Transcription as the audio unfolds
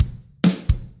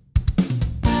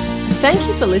Thank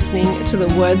you for listening to the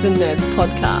Words and Nerds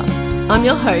podcast. I'm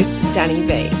your host, Danny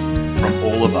V. From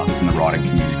all of us in the writing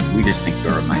community, we just think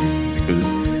you're amazing because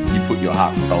you put your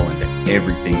heart and soul into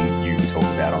everything you talk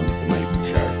about on this amazing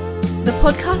show. The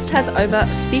podcast has over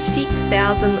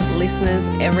 50,000 listeners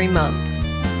every month.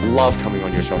 I love coming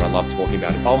on your show and I love talking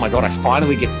about it. Oh my God, I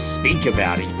finally get to speak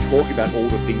about it. You talk about all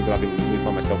the things that I've been living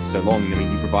by myself for so long. I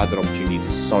mean, you provide that opportunity to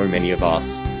so many of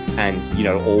us and, you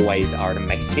know, always are an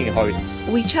amazing host.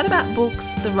 We chat about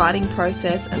books, the writing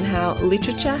process, and how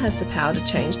literature has the power to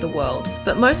change the world.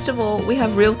 But most of all, we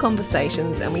have real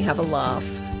conversations and we have a laugh.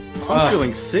 I'm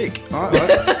feeling sick.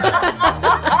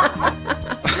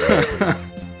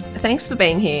 Thanks for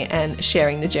being here and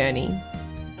sharing the journey.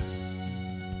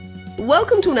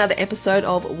 Welcome to another episode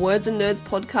of Words and Nerds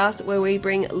podcast, where we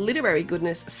bring literary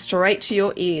goodness straight to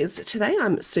your ears. Today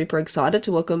I'm super excited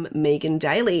to welcome Megan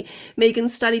Daly. Megan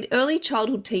studied early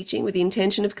childhood teaching with the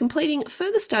intention of completing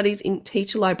further studies in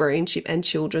teacher librarianship and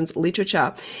children's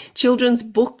literature. Children's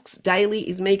Books Daily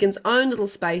is Megan's own little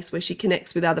space where she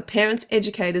connects with other parents,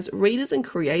 educators, readers and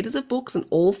creators of books and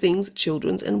all things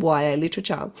children's and YA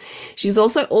literature. She's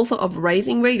also author of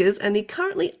Raising Readers and the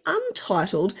currently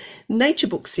untitled Nature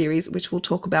Book series, which we'll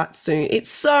talk about soon. It's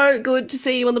so good to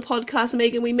see you on the podcast,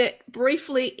 Megan. We met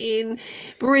briefly in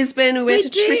Brisbane. We went to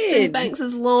Tristan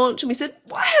Banks's launch and we said,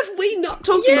 why have we not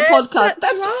talked on the podcast?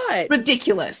 That's right.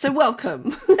 Ridiculous. So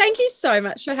welcome. Thank you so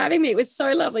much for having me. It was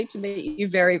so lovely to meet you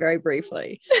very, very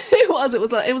briefly. It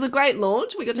was a great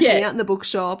launch. We got to hang out in the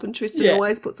bookshop and Tristan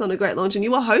always puts on a great launch and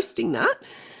you were hosting that.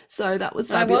 So that was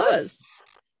fabulous. I was.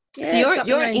 Yeah, so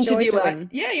you're an interviewer.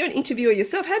 Yeah, you're an interviewer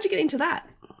yourself. How'd you get into that?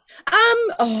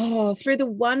 Through the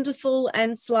wonderful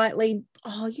and slightly,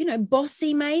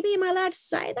 bossy, maybe. Am I allowed to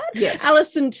say that? Yes.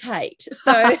 Alison Tate.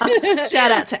 So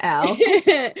shout out to Al.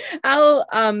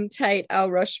 Tate,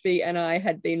 Al Rushby and I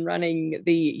had been running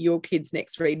the Your Kids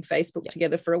Next Read Facebook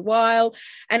together for a while.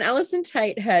 And Alison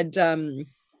Tate had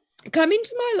come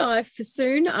into my life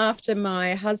soon after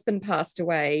my husband passed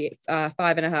away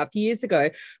 5.5 years ago,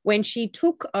 when she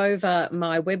took over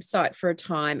my website for a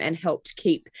time and helped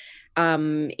keep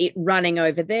it running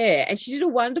over there. And she did a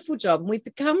wonderful job. And we've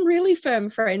become really firm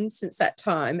friends since that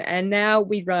time. And now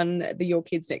we run the Your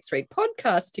Kids Next Read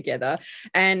podcast together.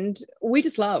 And we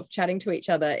just love chatting to each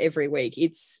other every week.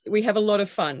 We have a lot of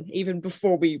fun even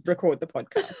before we record the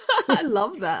podcast. I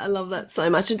love that. I love that so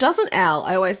much. And doesn't Al,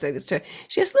 I always say this too,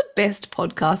 she has the best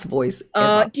podcast voice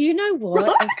ever. Do you know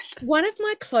what? One of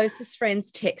my closest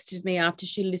friends texted me after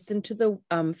she listened to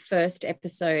the first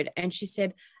episode and she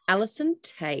said, Alison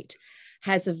Tate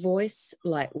has a voice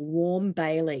like warm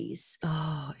Baileys.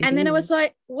 Oh, and then I was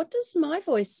like, what does my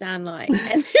voice sound like? And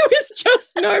there was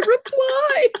just no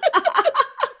reply.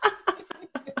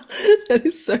 That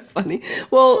is so funny.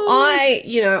 Well,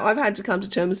 I've had to come to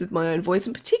terms with my own voice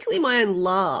and particularly my own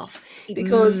laugh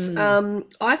because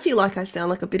I feel like I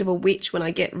sound like a bit of a witch when I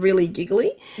get really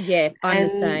giggly. Yeah, I'm the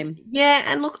same. Yeah,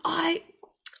 and look,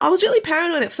 I was really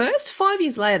paranoid at first. 5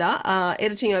 years later,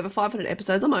 editing over 500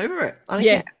 episodes, I'm over it. I don't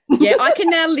care. Yeah, I can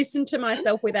now listen to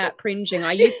myself without cringing.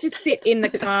 I used to sit in the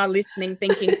car listening,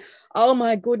 thinking, oh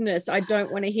my goodness, I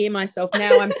don't want to hear myself.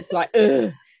 Now I'm just like,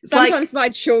 ugh. Sometimes my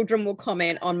children will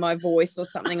comment on my voice or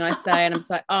something I say, and I'm just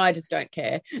like, oh, I just don't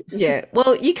care. Yeah,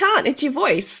 well, you can't. It's your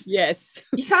voice. Yes.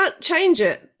 You can't change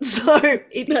it. So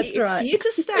it's right. here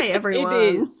to stay, everyone.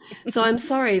 It is. So I'm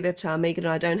sorry that Megan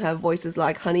and I don't have voices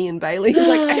like Honey and Bailey.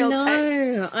 Like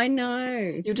I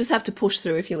know. You'll just have to push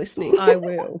through if you're listening. I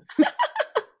will.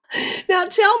 Now,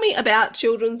 tell me about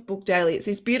Children's Book Daily. It's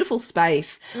this beautiful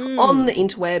space on the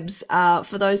interwebs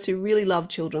for those who really love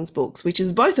children's books, which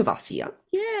is both of us here.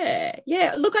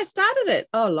 Yeah. Look, I started it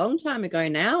a long time ago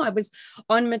now. I was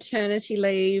on maternity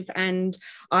leave and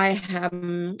I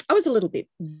was a little bit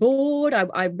bored.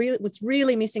 I was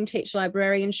really missing teacher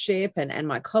librarianship and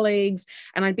my colleagues,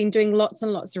 and I'd been doing lots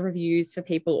and lots of reviews for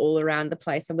people all around the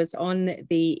place. I was on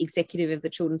the executive of the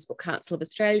Children's Book Council of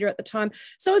Australia at the time.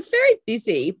 So I was very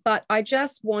busy, but I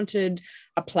just wanted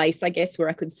a place, I guess, where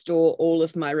I could store all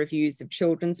of my reviews of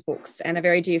children's books. And a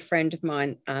very dear friend of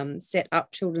mine set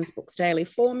up Children's Books Daily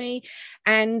for me,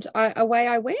 and away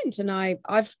I went. And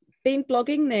I've been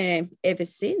blogging there ever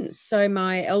since. So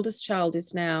my eldest child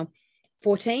is now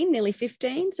 14, nearly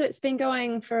 15. So it's been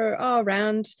going for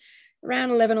around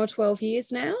 11 or 12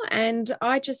 years now, and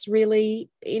I just really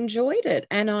enjoyed it.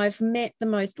 And I've met the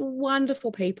most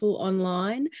wonderful people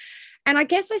online. And I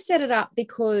guess I set it up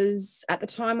because at the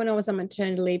time when I was on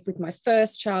maternity leave with my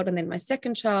first child and then my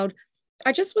second child,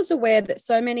 I just was aware that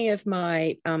so many of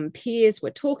my peers were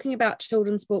talking about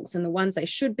children's books and the ones they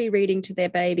should be reading to their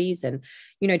babies and,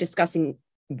 discussing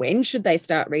when should they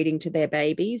start reading to their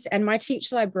babies? And my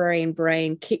teacher librarian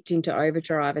brain kicked into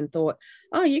overdrive and thought,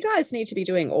 oh, you guys need to be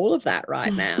doing all of that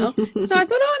right now. So I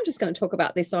thought, oh, I'm just going to talk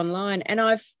about this online. And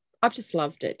I've just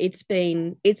loved it. It's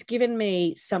given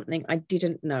me something I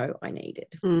didn't know I needed.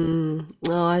 Oh,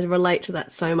 I relate to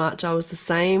that so much. I was the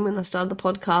same when I started the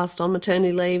podcast on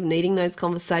maternity leave, needing those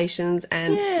conversations,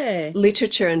 and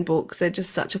literature and books, they're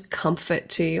just such a comfort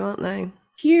to you, aren't they?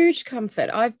 Huge comfort.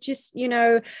 I've just,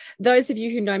 those of you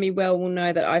who know me well will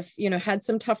know that I've, had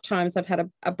some tough times. I've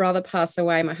had a brother pass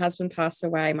away, my husband pass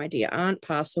away, my dear aunt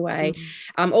pass away,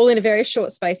 all in a very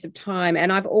short space of time.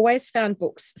 And I've always found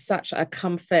books such a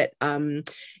comfort,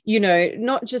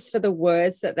 not just for the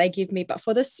words that they give me, but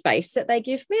for the space that they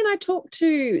give me. And I talk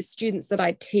to students that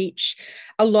I teach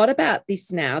a lot about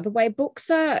this now, the way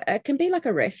books can be like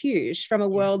a refuge from a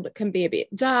world that can be a bit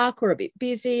dark or a bit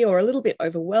busy or a little bit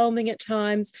overwhelming at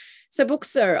times. So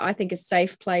books are, I think, a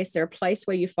safe place. They're a place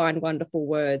where you find wonderful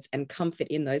words and comfort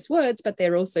in those words, but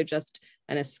they're also just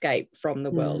an escape from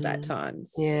the world at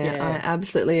times. Yeah, I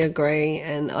absolutely agree.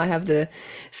 And I have the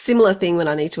similar thing when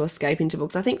I need to escape into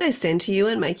books. I think they center you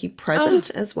and make you present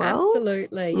as well.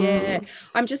 Absolutely, yeah.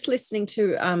 I'm just listening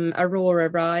to Aurora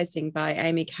Rising by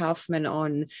Amy Kaufman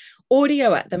on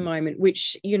audio at the moment,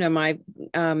 which, my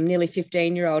nearly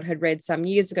 15-year-old had read some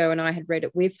years ago, and I had read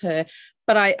it with her.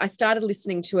 But I started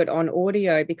listening to it on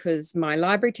audio because my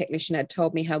library technician had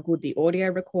told me how good the audio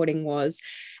recording was.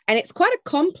 And it's quite a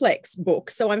complex book.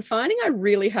 So I'm finding I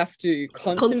really have to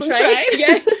concentrate.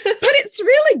 Yeah. But it's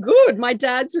really good. My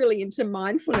dad's really into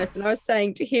mindfulness. And I was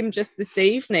saying to him just this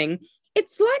evening,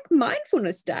 it's like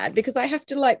mindfulness, Dad, because I have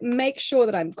to make sure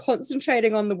that I'm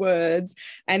concentrating on the words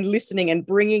and listening and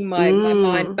bringing my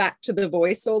mind back to the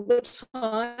voice all the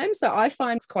time. So I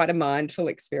find it's quite a mindful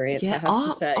experience, I have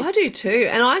to say. I do too.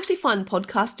 And I actually find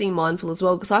podcasting mindful as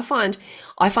well, because I find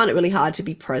it really hard to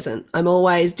be present. I'm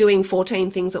always doing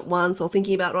 14 things at once or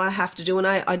thinking about what I have to do. And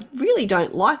I really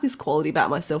don't like this quality about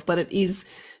myself, but it is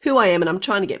who I am and I'm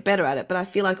trying to get better at it. But I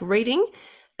feel like reading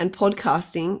and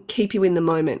podcasting keep you in the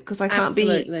moment, because I can't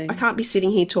be sitting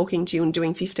here talking to you and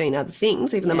doing 15 other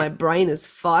things, even though my brain is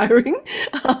firing.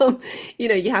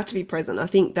 You have to be present. I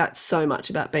think that's so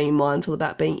much about being mindful,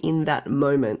 about being in that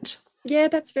moment. Yeah,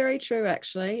 that's very true,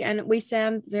 actually. And we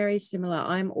sound very similar.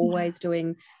 I'm always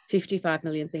doing 55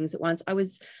 million things at once.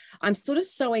 I'm sort of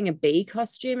sewing a bee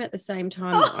costume at the same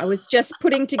time. I was just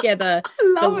putting together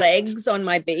the legs on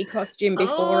my bee costume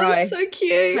before I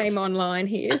came online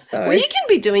here. So well, you can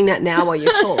be doing that now while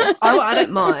you talk. I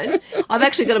don't mind. I've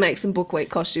actually got to make some book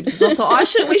week costumes as well.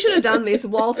 So we should have done this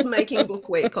whilst making book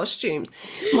week costumes.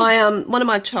 My one of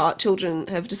my children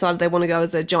have decided they want to go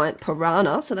as a giant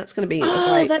piranha, so that's going to be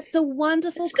that's a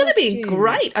wonderful It's going to be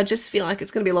great. I just feel like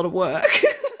it's going to be a lot of work.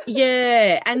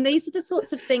 Yeah. And these are the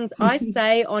sorts of things I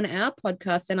say on our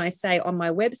podcast and I say on my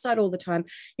website all the time,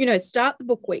 start the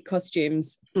book week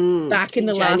costumes back in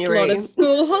the January. Last lot of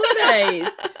school holidays.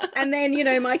 And then,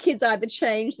 my kids either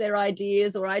change their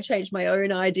ideas or I change my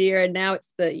own idea. And now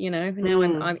it's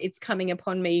now it's coming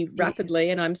upon me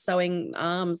rapidly and I'm sewing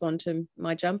arms onto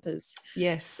my jumpers.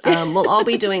 Yes. Well, I'll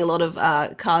be doing a lot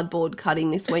of cardboard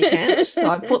cutting this weekend. So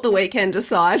I've put the weekend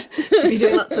aside to be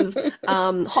doing lots of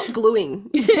hot gluing.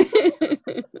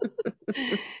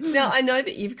 Now, I know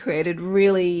that you've created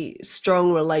really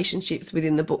strong relationships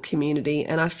within the book community,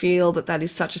 and I feel that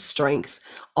is such a strength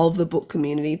of the book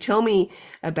community. Tell me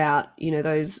about,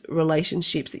 those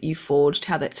relationships that you forged,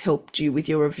 how that's helped you with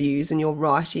your reviews and your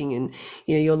writing and,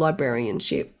 your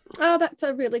librarianship. Oh, that's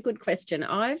a really good question.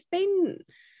 I've been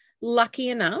lucky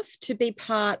enough to be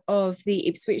part of the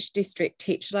Ipswich District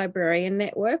Teacher Librarian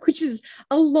Network, which is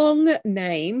a long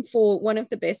name for one of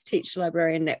the best teacher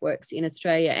librarian networks in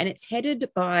Australia. And it's headed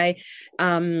by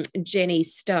Jenny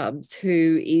Stubbs,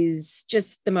 who is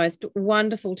just the most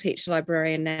wonderful teacher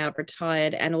librarian, now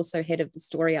retired, and also head of the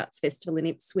Story Arts Festival in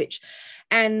Ipswich.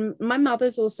 And my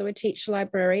mother's also a teacher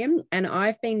librarian, and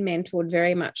I've been mentored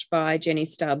very much by Jenny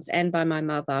Stubbs and by my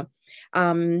mother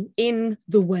in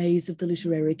the ways of the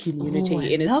literary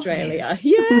community in Australia.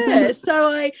 Yeah.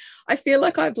 So I feel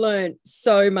like I've learned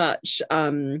so much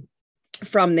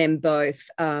from them both.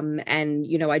 And,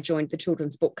 I joined the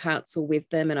Children's Book Council with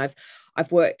them, and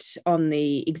I've worked on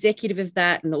the executive of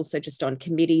that and also just on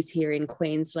committees here in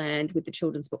Queensland with the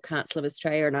Children's Book Council of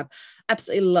Australia. And I've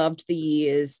absolutely loved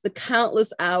the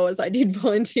countless hours I did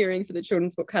volunteering for the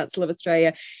Children's Book Council of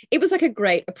Australia. It was like a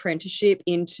great apprenticeship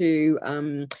into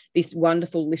this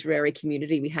wonderful literary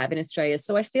community we have in Australia.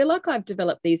 So I feel like I've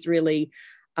developed these really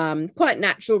quite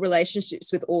natural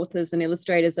relationships with authors and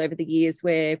illustrators over the years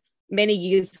where many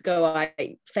years ago,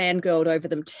 I fangirled over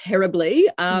them terribly.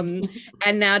 And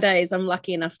nowadays, I'm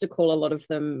lucky enough to call a lot of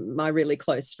them my really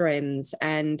close friends.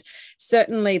 And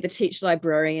certainly the teacher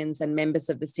librarians and members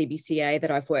of the CBCA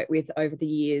that I've worked with over the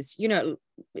years, you know,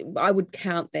 I would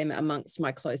count them amongst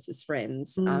my closest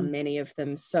friends, many of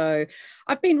them. So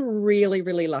I've been really,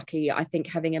 really lucky, I think,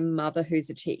 having a mother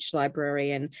who's a teacher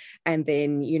librarian, and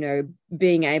then, you know,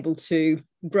 being able to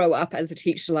grow up as a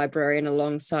teacher librarian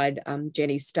alongside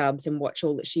Jenny Stubbs and watch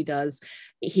all that she does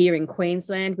here in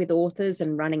Queensland with authors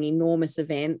and running enormous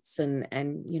events. And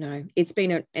you know, it's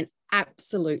been an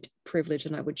absolute privilege,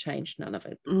 and I would change none of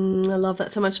it. I love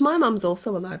that so much. My mum's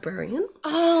also a librarian.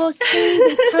 Oh, see,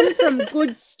 we come from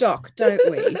good stock,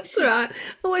 don't we? That's right.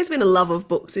 Always been a love of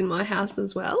books in my house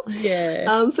as well.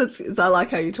 Yeah. So I like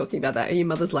how you're talking about that. Your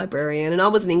mother's librarian, and I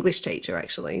was an English teacher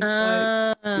actually.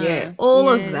 So yeah, all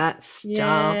of that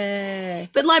stuff. Yeah.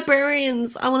 But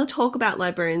librarians, I want to talk about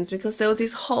librarians because there was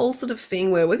this whole sort of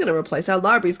thing where we're going to replace our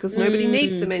libraries because nobody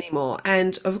needs them anymore.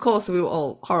 And of course, we were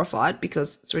all horrified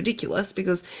because it's ridiculous,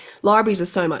 because libraries are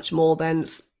so much more than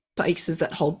spaces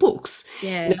that hold books.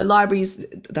 Yeah. You know, libraries,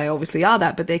 they obviously are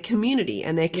that, but they're community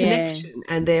and their connection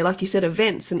and they're, like you said,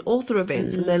 events and author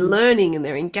events and their learning and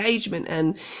their engagement.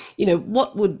 And, you know,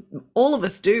 what would all of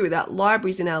us do without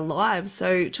libraries in our lives?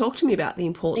 So talk to me about the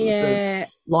importance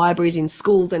of libraries in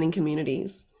schools and in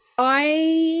communities.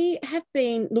 I have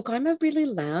been, look, I'm a really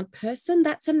loud person.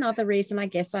 That's another reason, I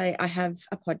guess, I have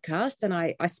a podcast and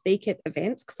I speak at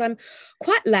events, because I'm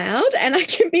quite loud and I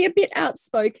can be a bit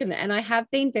outspoken. And I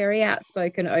have been very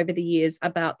outspoken over the years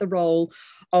about the role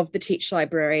of the teacher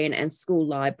librarian and school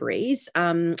libraries,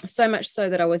 so much so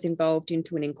that I was involved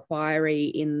into an inquiry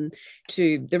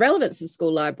into the relevance of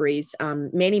school libraries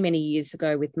many, many years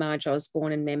ago with Marge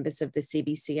Osborne and members of the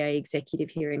CBCA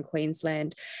executive here in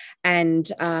Queensland. And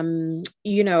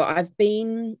you know, I've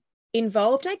been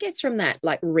involved, I guess, from that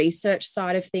like research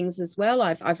side of things as well.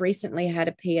 I've recently had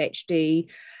a PhD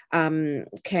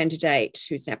candidate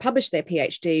who's now published their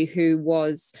PhD, who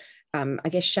was I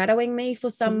guess shadowing me for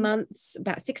some months,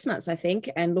 about 6 months, I think,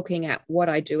 and looking at what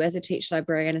I do as a teacher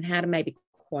librarian and how to maybe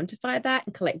quantify that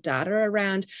and collect data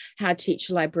around how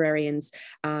teacher librarians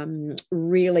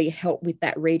really help with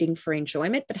that reading for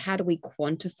enjoyment. But how do we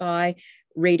quantify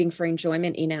reading for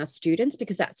enjoyment in our students?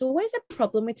 Because that's always a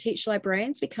problem with teacher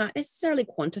librarians. We can't necessarily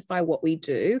quantify what we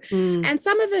do. And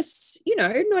some of us, you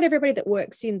know, not everybody that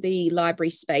works in the library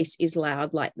space is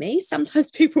loud like me.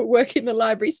 Sometimes people work in the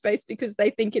library space because they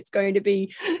think it's going to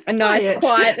be a nice,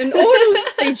 quiet and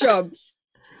orderly job.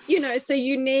 You know, so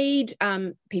you need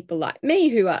people like me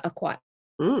who are quite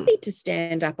need to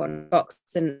stand up on box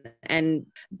and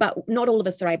but not all of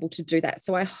us are able to do that.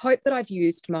 So I hope that I've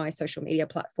used my social media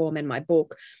platform and my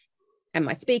book and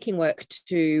my speaking work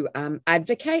to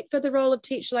advocate for the role of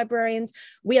teacher librarians.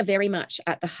 We are very much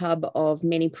at the hub of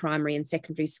many primary and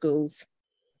secondary schools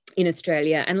in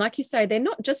Australia. And like you say, they're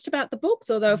not just about the books,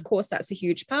 although of course that's a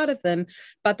huge part of them,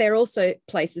 but they're also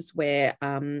places where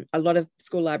a lot of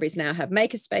school libraries now have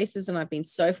maker spaces. And I've been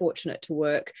so fortunate to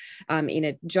work in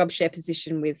a job share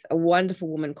position with a wonderful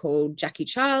woman called Jackie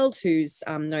Child, who's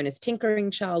known as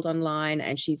Tinkering Child online.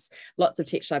 And she's, lots of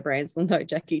teacher librarians will know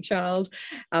Jackie Child,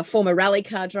 former rally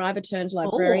car driver turned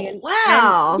librarian. Oh,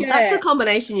 wow. And, that's a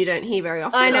combination you don't hear very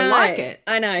often. I like it.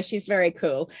 I know. She's very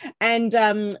cool. And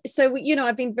so, you know,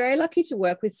 I've been very lucky to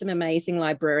work with some amazing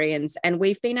librarians, and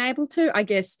we've been able to, I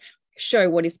guess, show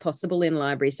what is possible in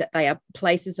libraries, that they are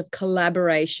places of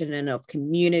collaboration and of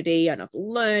community and of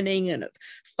learning and of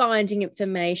finding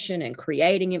information and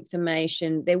creating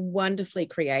information. They're wonderfully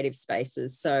creative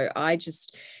spaces. So I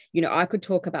just, you know, I could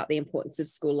talk about the importance of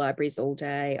school libraries all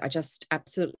day. I just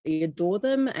absolutely adore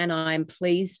them. And I'm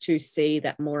pleased to see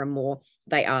that more and more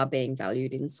they are being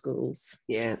valued in schools.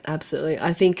 Yeah, absolutely.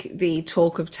 I think the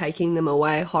talk of taking them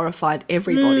away horrified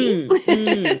everybody.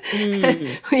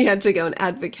 We had to go and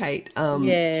advocate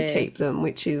to keep them,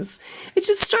 which is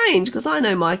strange, because I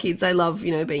know my kids, they love,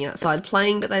 you know, being outside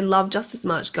playing, but they love just as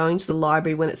much going to the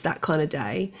library when it's that kind of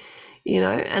day, you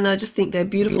know, and I just think they're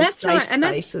beautiful, safe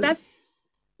spaces. That's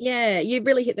yeah, you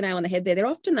really hit the nail on the head there. They're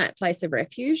often that place of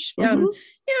refuge. You know,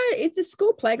 the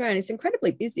school playground is incredibly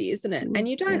busy, isn't it? And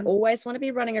you don't always want to be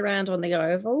running around on the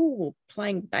oval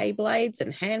playing Beyblades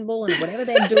and handball and whatever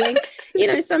they're doing. You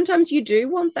know, sometimes you do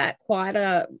want that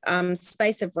quieter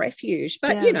space of refuge.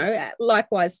 But, you know,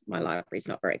 likewise, my library's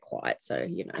not very quiet. So,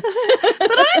 you know. But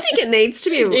I don't think it needs to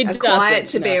be quiet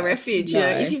to be a refuge. You know,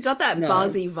 if you've got that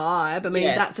buzzy vibe, I mean,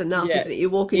 that's enough, isn't it?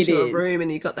 You walk into a room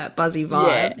and you've got that buzzy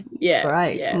vibe. Yeah.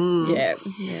 Great.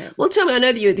 Yeah. Well, tell me, I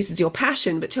know that this is your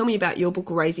passion, but tell me about your book,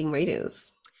 Raising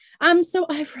Readers. So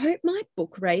I wrote my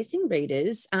book, Raising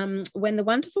Readers, when the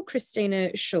wonderful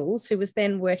Christina Schulz, who was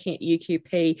then working at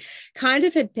UQP, kind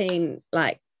of had been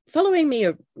like following me,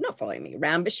 or not following me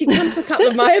around, but she'd come to a couple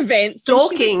of my events.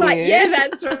 Stalking like, you. yeah,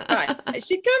 that's right.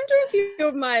 She'd come to a few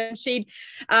of my, she'd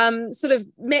sort of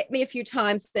met me a few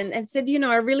times and said, you know,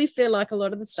 I really feel like a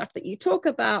lot of the stuff that you talk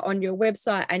about on your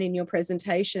website and in your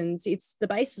presentations, it's the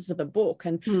basis of a book.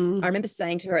 And I remember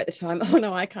saying to her at the time, oh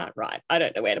no, I can't write. I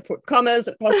don't know where to put commas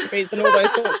and apostrophes and all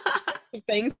those sorts of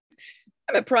things.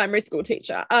 I'm a primary school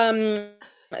teacher.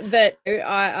 That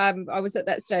I was at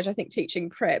that stage, I think, teaching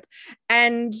prep,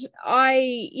 and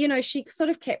she sort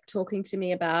of kept talking to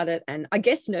me about it, and I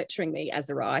guess nurturing me as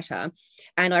a writer.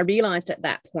 And I realized at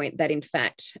that point that in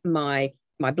fact my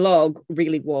blog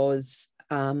really was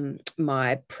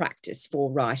my practice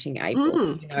for writing a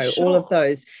book. All of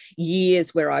those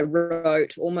years where I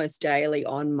wrote almost daily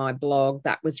on my blog,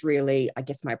 that was really, I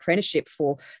guess, my apprenticeship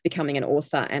for becoming an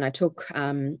author. And I took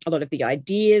a lot of the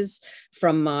ideas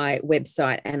from my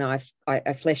website and I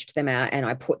fleshed them out and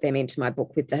I put them into my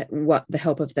book with the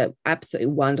help of the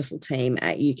absolutely wonderful team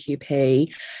at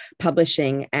UQP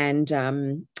Publishing. And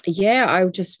I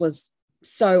just was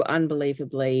so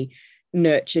unbelievably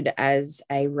nurtured as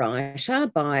a writer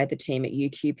by the team at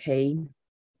UQP.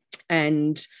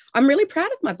 And I'm really proud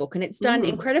of my book, and it's done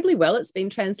incredibly well. It's been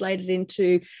translated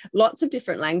into lots of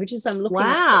different languages. I'm looking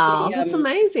at that's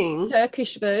amazing.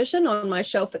 Turkish version on my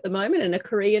shelf at the moment, and a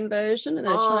Korean version, and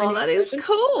a Chinese that is version.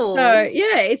 cool. So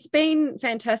yeah, it's been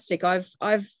fantastic. I've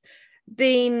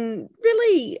been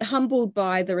really humbled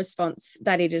by the response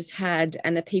that it has had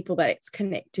and the people that it's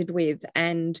connected with,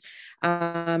 and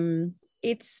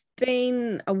it's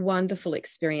been a wonderful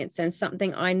experience and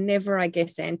something I never, I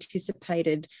guess,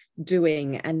 anticipated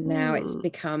doing. And now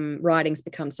writing's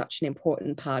become such an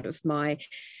important part of my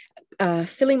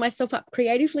filling myself up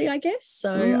creatively, I guess.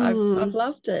 So I've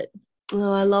loved it.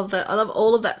 Oh, I love that. I love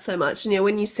all of that so much. And,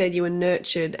 when you said you were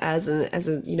nurtured as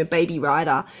a baby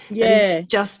writer, that is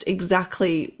just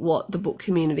exactly what the book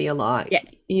community are like.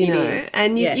 Yeah,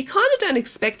 and you kind of don't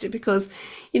expect it because,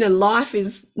 life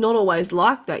is not always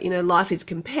like that. Life is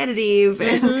competitive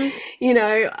and,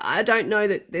 I don't know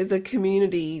that there's a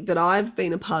community that I've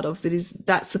been a part of that is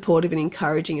that supportive and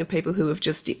encouraging of people who have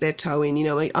just dipped their toe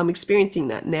in. I'm experiencing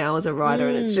that now as a writer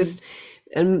and it's just,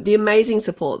 and the amazing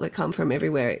support that come from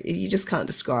everywhere, you just can't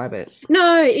describe it.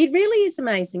 No, it really is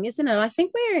amazing, isn't it? I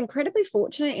think we're incredibly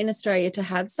fortunate in Australia to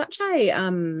have such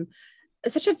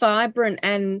a vibrant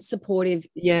and supportive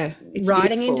writing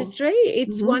beautiful. industry.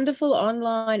 It's wonderful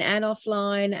online and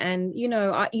offline, and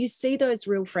you see those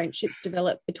real friendships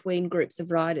develop between groups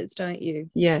of writers, don't you?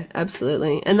 Yeah,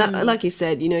 absolutely. And that, like you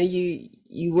said,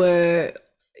 you were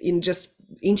in just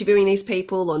interviewing these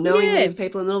people or knowing these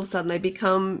people, and then all of a sudden they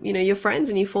become your friends,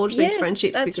 and you forge these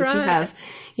friendships because you have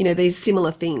these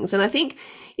similar things. And I think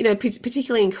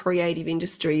particularly in creative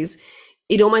industries,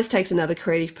 it almost takes another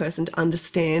creative person to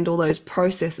understand all those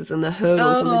processes and the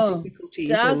hurdles and the difficulties,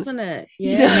 doesn't it?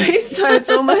 Yeah. So it's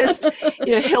almost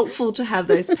helpful to have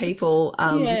those people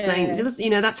saying,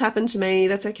 that's happened to me,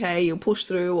 that's okay, you'll push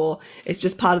through, or it's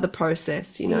just part of the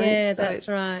process. Yeah, so that's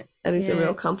right. That is a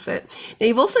real comfort. Now,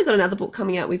 you've also got another book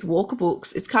coming out with Walker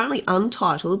Books. It's currently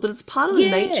untitled, but it's part of the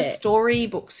Nature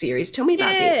Storybook series. Tell me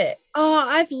about this. Oh,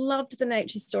 I've loved the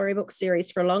Nature Storybook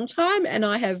series for a long time, and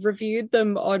I have reviewed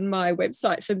them on my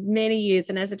website for many years.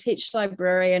 And as a teacher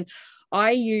librarian, I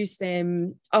use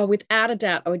them, without a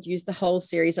doubt, I would use the whole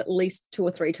series at least 2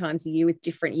 or 3 times a year with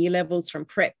different year levels, from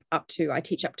prep I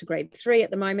teach up to grade 3 at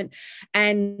the moment.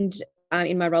 And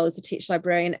in my role as a teacher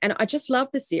librarian. And I just love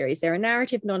the series. They're a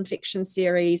narrative nonfiction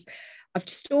series. I've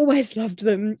just always loved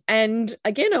them. And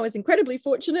again, I was incredibly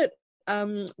fortunate.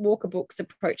 Walker Books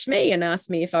approached me and asked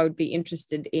me if I would be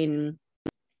interested in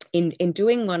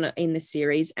doing one in the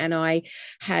series. And I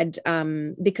had,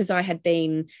 because I had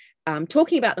been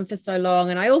talking about them for so long,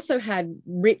 and I also had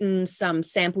written some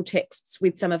sample texts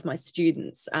with some of my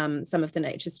students, some of the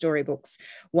Nature Storybooks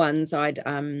ones I'd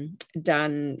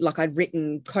done, like I'd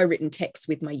co-written texts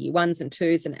with my year 1s and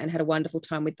 2s and had a wonderful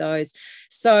time with those.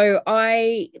 So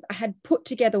I had put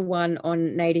together one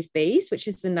on native bees, which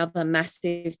is another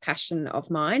massive passion of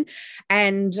mine.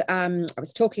 And I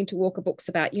was talking to Walker Books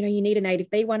about, you need a native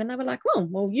bee one, and they were like,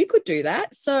 well, you could do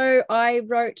that. So I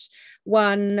wrote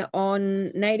one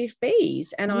on native native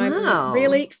bees, and Wow. I'm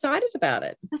really excited about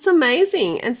it. That's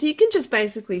amazing. And so you can just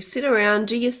basically sit around,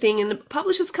 do your thing, and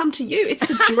publishers come to you. It's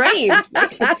the dream.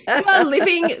 You are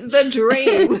living the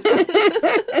dream.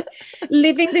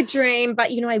 Living the dream.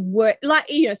 But, I work like,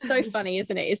 so funny,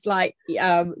 isn't it? It's like,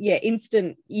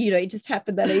 instant, it just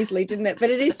happened that easily, didn't it? But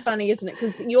it is funny, isn't it?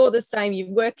 Because you're the same. You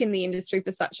work in the industry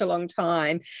for such a long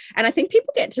time. And I think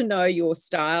people get to know your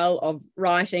style of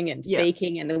writing and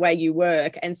speaking and the way you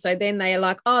work. And so then they are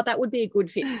like, oh, that would be a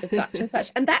good fit for such and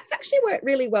such. And that's actually worked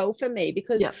really well for me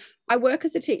because I work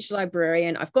as a teacher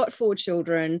librarian. I've got 4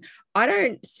 children. I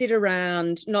don't sit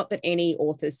around, not that any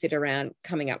authors sit around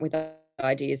coming up with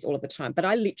ideas all of the time, but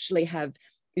I literally have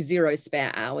 0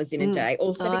 spare hours in a day.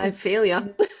 Also, I feel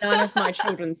you. None of my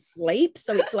children sleep.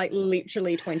 So it's like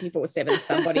literally 24/7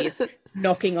 somebody is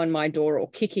knocking on my door or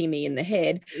kicking me in the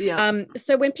head. Yeah.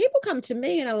 So when people come to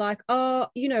me and are like, oh,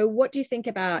 what do you think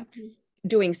about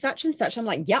doing such and such? I'm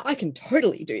like, yeah, I can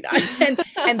totally do that.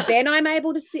 And then I'm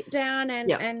able to sit down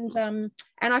and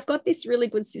I've got this really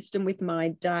good system with my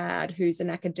dad, who's an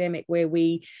academic, where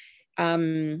we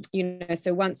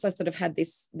so once I sort of had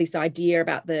this idea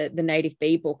about the native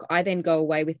bee book, I then go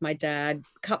away with my dad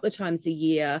a couple of times a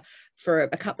year for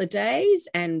a couple of days,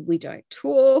 and we don't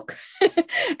talk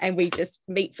and we just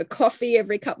meet for coffee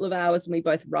every couple of hours, and we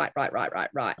both write.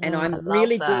 And I'm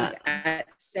really good at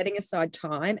setting aside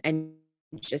time and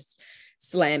just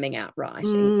slamming out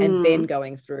writing and then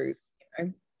going through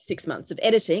 6 months of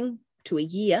editing to a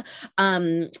year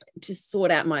to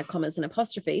sort out my commas and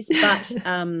apostrophes. But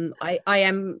I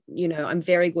am, I'm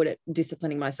very good at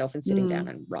disciplining myself and sitting down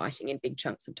and writing in big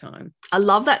chunks of time. I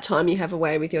love that time you have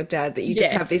away with your dad, that you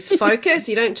just have this focus.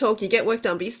 You don't talk, you get work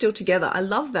done, but you're still together. I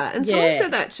love that. And someone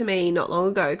said that to me not long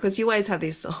ago, because you always have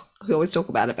this, we always talk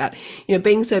about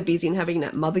being so busy and having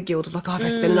that mother guilt of like, oh, have I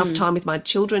spent enough time with my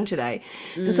children today?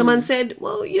 And someone said,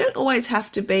 well, you don't always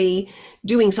have to be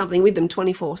doing something with them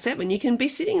 24/7. You can be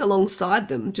sitting alongside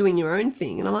them doing your own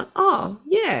thing. And I'm like, oh,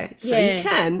 yeah. So you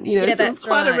can, so it's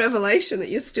quite a revelation that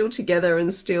you're still together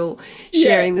and still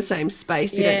sharing the same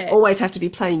space. You don't always have to be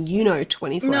playing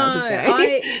 24 hours a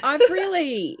day. I've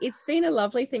really, it's been a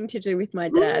lovely thing to do with my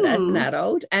dad as an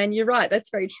adult. And you're right,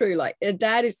 that's very true. Like, a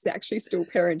dad is actually still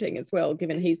parenting as well,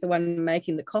 given he's the one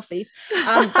making the coffees.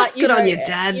 But Good on your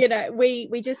dad.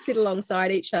 We just sit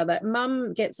alongside each other.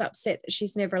 Mum gets upset that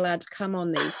she's never allowed to come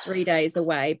on these 3 days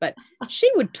away, but she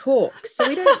would talk. So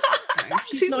we don't.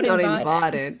 She's not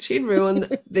invited. She'd ruin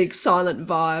the silent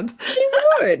vibe. She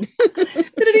would.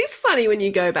 But it is funny when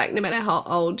you go back, no matter how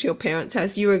old your parents'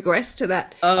 house, you regress to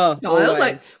that child. Always.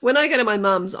 Like when I go to my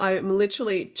mum's, I'm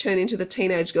literally turn into the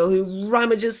teenage girl who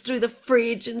rummages through the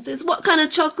fridge and says, what kind of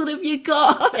chocolate have you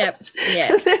got? Yep.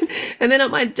 Yeah. And then at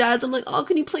my dad's, I'm like, oh,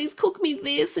 can you please cook me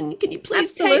this? And can you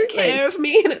please Absolutely. take care of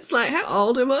me? And it's like, how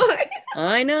old am I?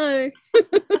 I know.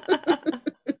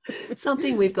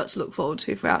 Something we've got to look forward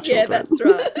to for our children. Yeah, that's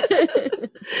right.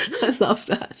 I love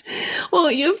that.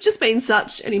 Well, you've just been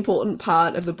such an important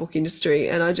part of the book industry,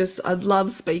 and I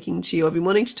love speaking to you. I've been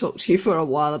wanting to talk to you for a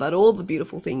while about all the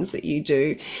beautiful things that you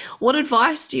do. What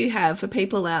advice do you have for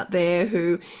people out there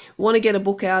who want to get a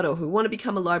book out, or who want to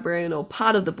become a librarian or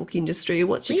part of the book industry?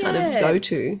 What's your kind of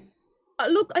go-to?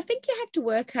 Look, I think you have to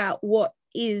work out what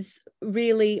is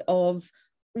really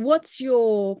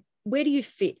where do you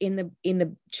fit in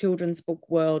the children's book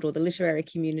world or the literary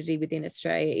community within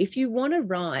Australia? If you want to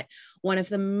write, one of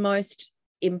the most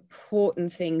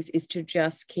important things is to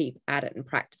just keep at it and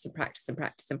practice and practice and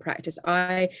practice and practice.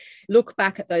 I look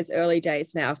back at those early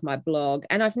days now of my blog,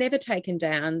 and I've never taken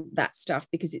down that stuff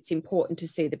because it's important to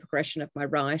see the progression of my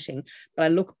writing. But I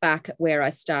look back at where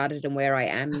I started and where I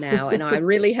am now, and I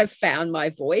really have found my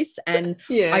voice, and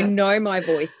I know my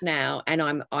voice now,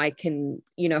 and I can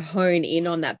hone in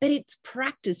on that. But it's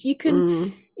practice. You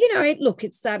can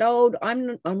it's that old,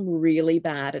 I'm really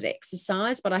bad at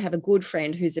exercise, but I have a good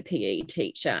friend who's a PE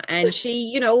teacher, and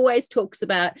she, always talks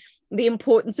about the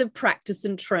importance of practice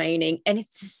and training. And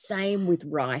it's the same with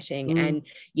writing. And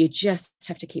you just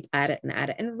have to keep at it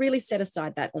and really set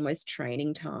aside that almost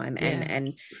training time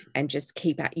and just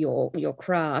keep at your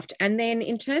craft. And then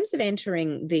in terms of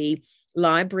entering the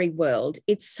library world,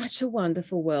 it's such a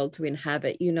wonderful world to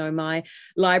inhabit. My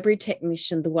library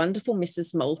technician, the wonderful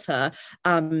Mrs. Malta,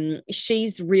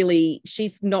 she's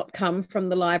not come from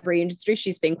the library industry.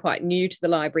 She's been quite new to the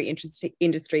library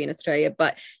industry in Australia,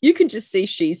 but you can just see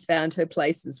she's found her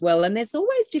place as well. And there's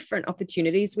always different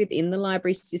opportunities within the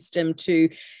library system to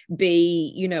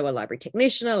be, a library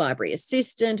technician, a library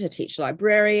assistant, a teacher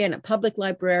librarian, a public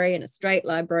librarian, a straight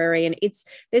librarian.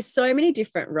 There's so many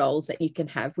different roles that you can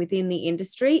have within the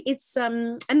industry. It's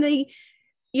and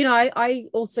I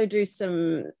also do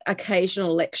some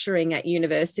occasional lecturing at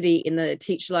university in the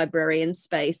teacher librarian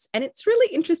space. And it's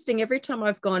really interesting every time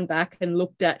I've gone back and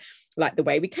looked at like the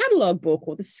way we catalog book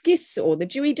or the SCIS or the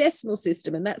Dewey Decimal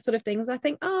System and that sort of things. I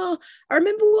think, I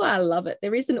remember why I love it.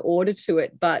 There is an order to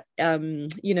it, but,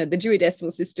 the Dewey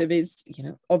Decimal System is,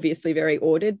 obviously very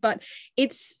ordered, but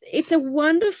it's a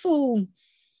wonderful,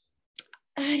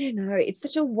 I don't know, it's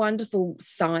such a wonderful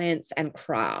science and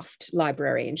craft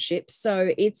librarianship.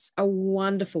 So it's a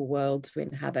wonderful world to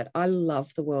inhabit. I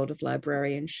love the world of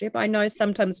librarianship. I know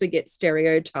sometimes we get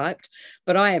stereotyped,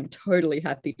 but I am totally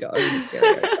happy to own the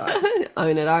stereotype.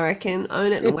 Own it, I reckon.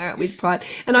 Own it and wear it with pride.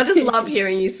 And I just love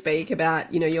hearing you speak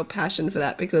about, your passion for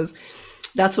that, because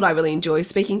that's what I really enjoy,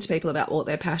 speaking to people about what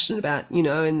they're passionate about,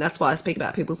 and that's why I speak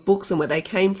about people's books and where they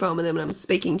came from. And then when I'm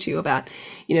speaking to you about,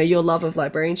 your love of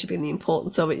librarianship and the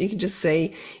importance of it, you can just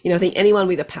see, I think anyone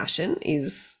with a passion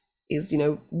is,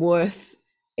 worth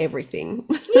everything.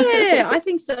 Yeah, I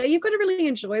think so. You've got to really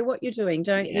enjoy what you're doing,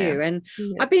 don't you? And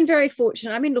I've been very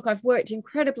fortunate. I mean, look, I've worked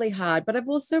incredibly hard, but I've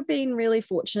also been really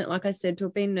fortunate, like I said, to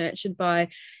have been nurtured by,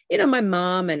 my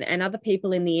mum and other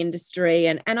people in the industry.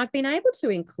 And I've been able to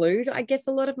include, I guess,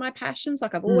 a lot of my passions.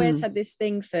 Like I've always had this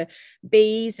thing for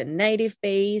bees and native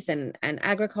bees and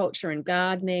agriculture and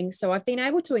gardening. So I've been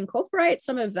able to incorporate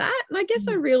some of that. And I guess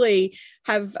I really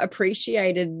have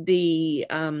appreciated the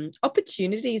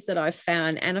opportunities that I've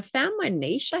found. And I found my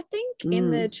niche, I think,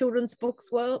 in the children's book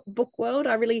world.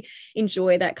 I really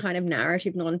enjoy that kind of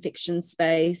narrative nonfiction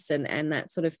space and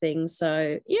that sort of thing.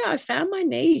 So yeah, I found my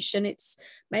niche, and it's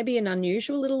maybe an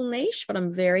unusual little niche, but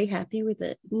I'm very happy with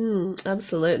it.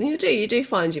 Absolutely. You do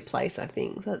find your place, I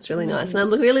think. That's really nice. And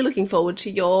I'm really looking forward to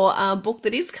your book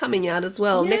that is coming out as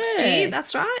well next year.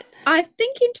 That's right. I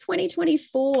think in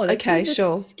 2024. Okay,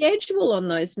 sure. Schedule on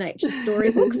those nature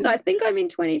storybooks. So I think I'm in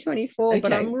 2024,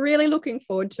 but I'm really looking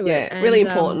forward to it. Yeah, really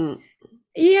important.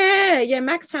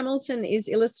 Max Hamilton is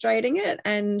illustrating it,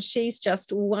 and she's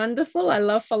just wonderful. I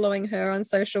love following her on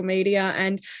social media.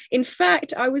 And in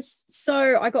fact, I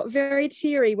got very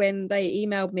teary when they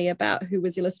emailed me about who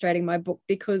was illustrating my book,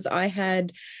 because I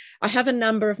have a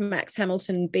number of Max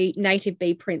Hamilton native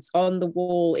bee prints on the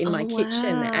wall in my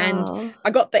kitchen. And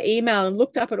I got the email and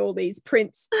looked up at all these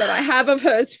prints that I have of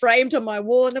hers framed on my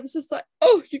wall. And I was just like,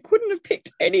 you couldn't have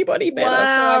picked anybody better.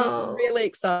 Wow. So I'm really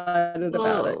excited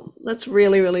about it. That's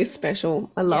really, really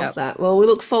special. I love that. Well, we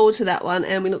look forward to that one.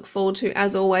 And we look forward to,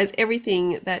 as always,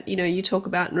 everything that, you talk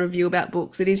about and review about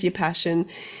books. It is your passion.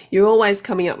 You're always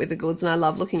coming up with the goods. And I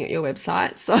love looking at your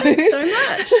website. Thanks so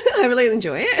much. I really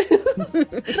enjoy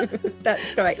it.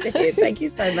 That's great to hear. Thank you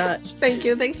so much. Thank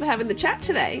you. Thanks for having the chat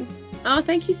today.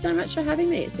 Thank you so much for having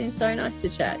me. It's been so nice to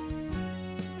chat.